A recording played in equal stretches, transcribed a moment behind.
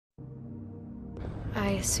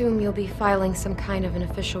I assume you'll be filing some kind of an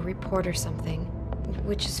official report or something.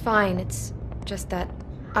 Which is fine, it's just that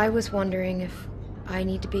I was wondering if I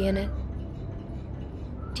need to be in it.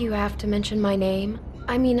 Do you have to mention my name?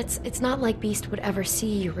 I mean, it's not like Beast would ever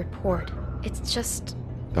see your report. It's just...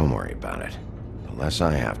 Don't worry about it. The less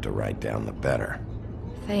I have to write down, the better.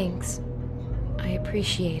 Thanks. I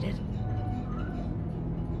appreciate it.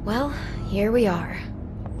 Well, here we are.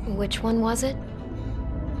 Which one was it?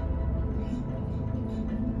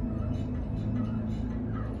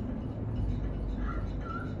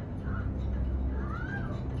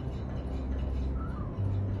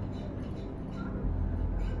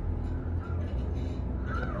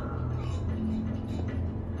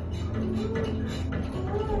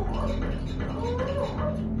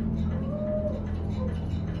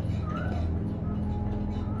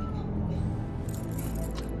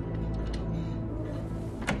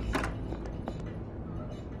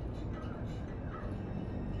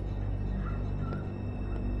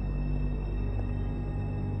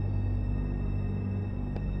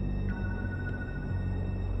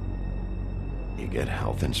 You get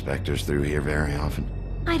health inspectors through here very often?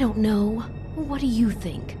 I don't know. What do you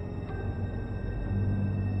think?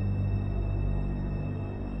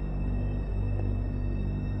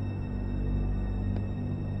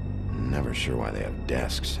 Never sure why they have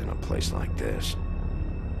desks in a place like this.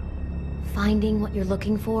 Finding what you're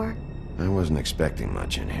looking for? I wasn't expecting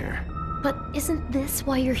much in here. But isn't this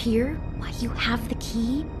why you're here? Why you have the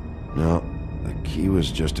key? No, the key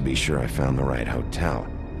was just to be sure I found the right hotel.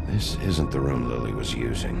 This isn't the room Lily was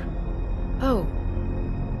using. Oh.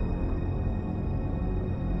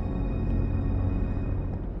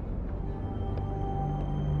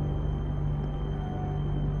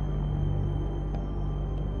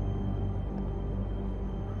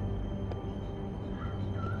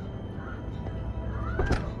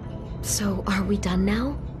 So, are we done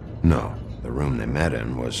now? No, the room they met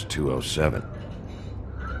in was 207.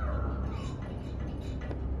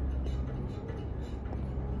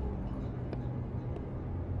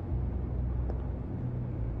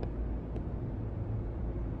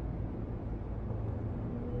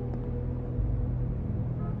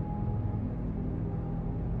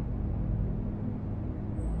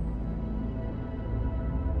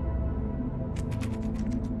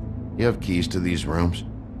 You have keys to these rooms?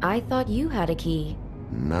 I thought you had a key.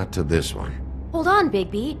 Not to this one. Hold on,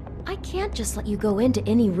 Bigby. I can't just let you go into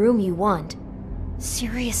any room you want.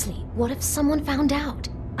 Seriously, what if someone found out?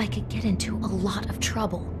 I could get into a lot of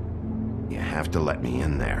trouble. You have to let me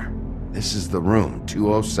in there. This is the room,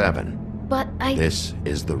 207. But This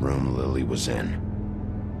is the room Lily was in.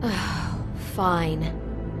 Fine.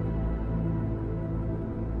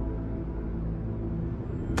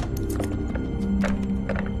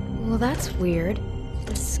 Well, that's weird.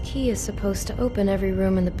 This key is supposed to open every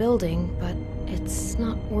room in the building, but it's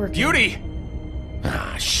not working. Beauty!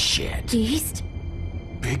 Ah, shit. Beast?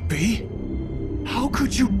 Bigby? How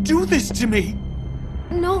could you do this to me?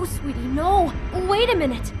 No, sweetie, no! Wait a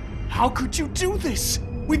minute! How could you do this?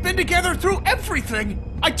 We've been together through everything!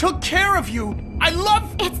 I took care of you! I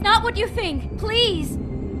love... It's not what you think! Please!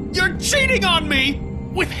 You're cheating on me!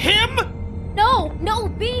 With him? No,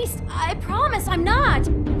 Beast! I promise I'm not!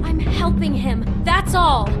 I'm helping him, that's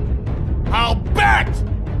all! I'll bet!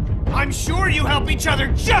 I'm sure you help each other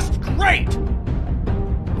just great!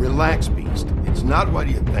 Relax, Beast. It's not what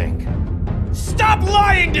you think. Stop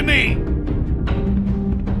lying to me!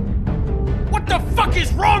 What the fuck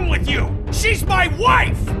is wrong with you? She's my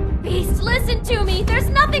wife! Beast, listen to me! There's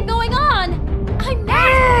nothing going on! I'm not...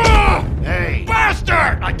 Ah! Hey!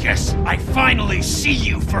 Bastard! I guess I finally see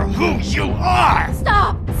you for who you are!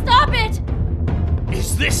 Stop! Stop it!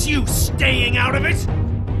 Is this you staying out of it?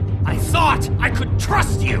 I thought I could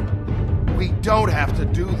trust you! We don't have to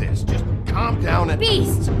do this. Just calm down and...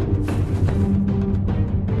 Beast!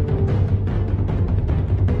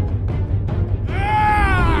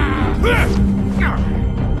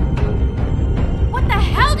 What the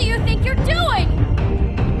hell do you think you're doing?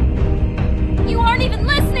 You aren't even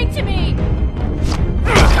listening to me!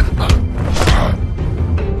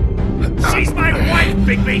 She's my wife,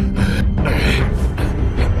 Bigby!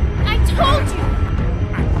 I told you!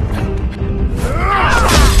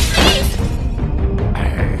 Beast!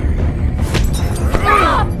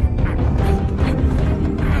 Stop!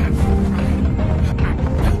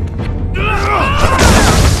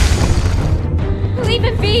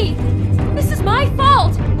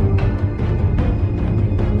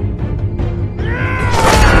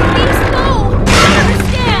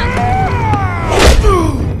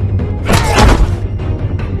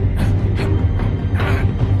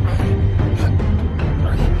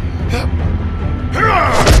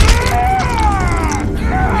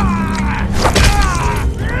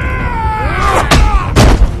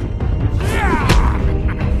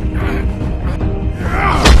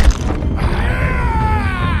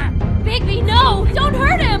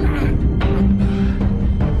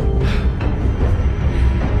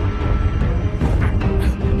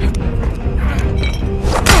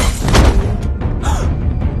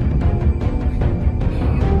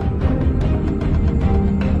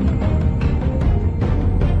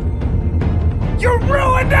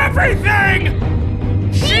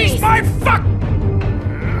 Hey, fuck!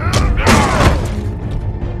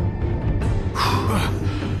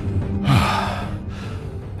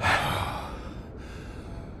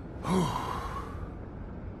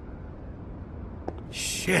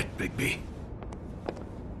 Shit, Bigby.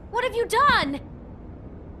 What have you done?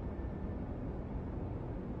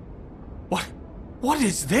 What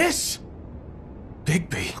is this?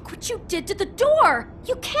 Bigby. Look what you did to the door!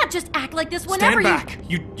 You can't just act like this whenever Stand back!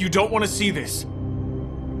 You don't want to see this.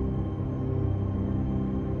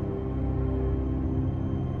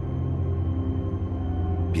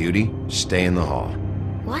 Beauty, stay in the hall.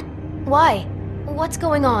 What? Why? What's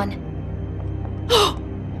going on?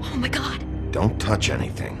 Oh my god. Don't touch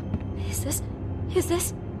anything. Is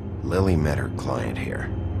this... Lily met her client here,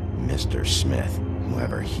 Mr. Smith,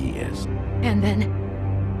 whoever he is. And then...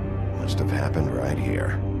 Must have happened right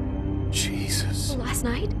here. Jesus. last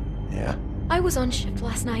night? Yeah? I was on shift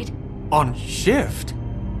last night. On shift?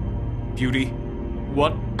 Beauty,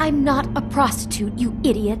 what? I'm not a prostitute, you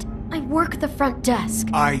idiot. I work the front desk.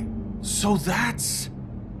 So that's...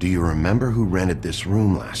 Do you remember who rented this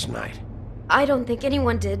room last night? I don't think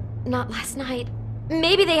anyone did. Not last night.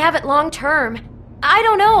 Maybe they have it long term. I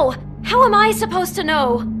don't know. How am I supposed to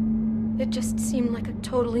know? It just seemed like a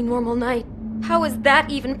totally normal night. How is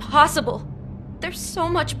that even possible? There's so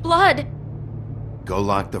much blood. Go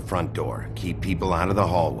lock the front door. Keep people out of the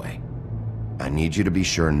hallway. I need you to be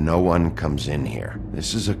sure no one comes in here.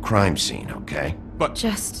 This is a crime scene, okay? But...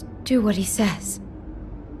 Just do what he says.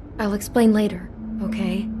 I'll explain later,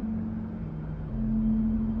 okay?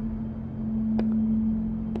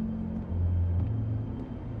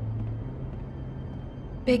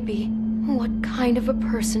 Bigby, what kind of a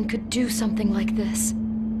person could do something like this?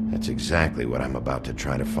 That's exactly what I'm about to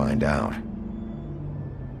try to find out.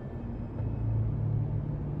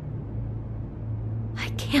 I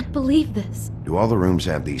can't believe this. Do all the rooms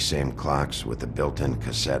have these same clocks with the built-in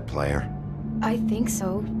cassette player? I think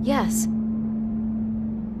so, yes.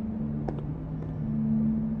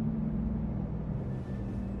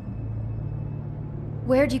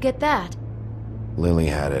 Where'd you get that? Lily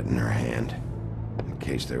had it in her hand, in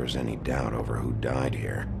case there was any doubt over who died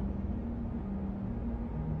here.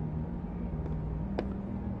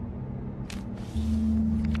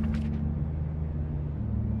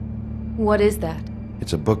 What is that?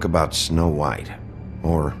 It's a book about Snow White.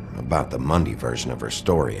 Or about the Mundy version of her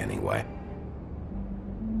story, anyway.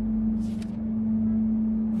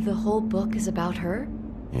 The whole book is about her?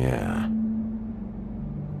 Yeah.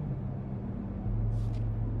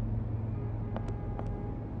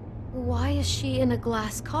 Why is she in a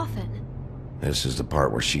glass coffin? This is the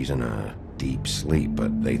part where she's in a deep sleep,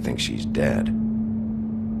 but they think she's dead.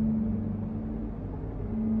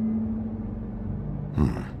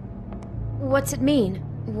 What's it mean?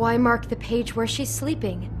 Why mark the page where she's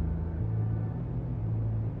sleeping?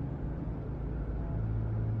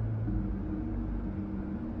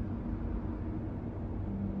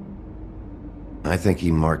 I think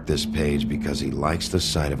he marked this page because he likes the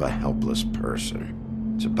sight of a helpless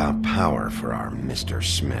person. It's about power for our Mr.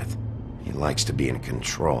 Smith. He likes to be in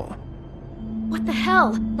control. What the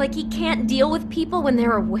hell? Like he can't deal with people when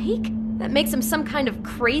they're awake? That makes him some kind of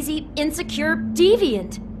crazy, insecure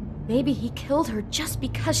deviant. Maybe he killed her just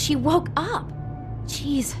because she woke up.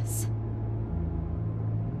 Jesus.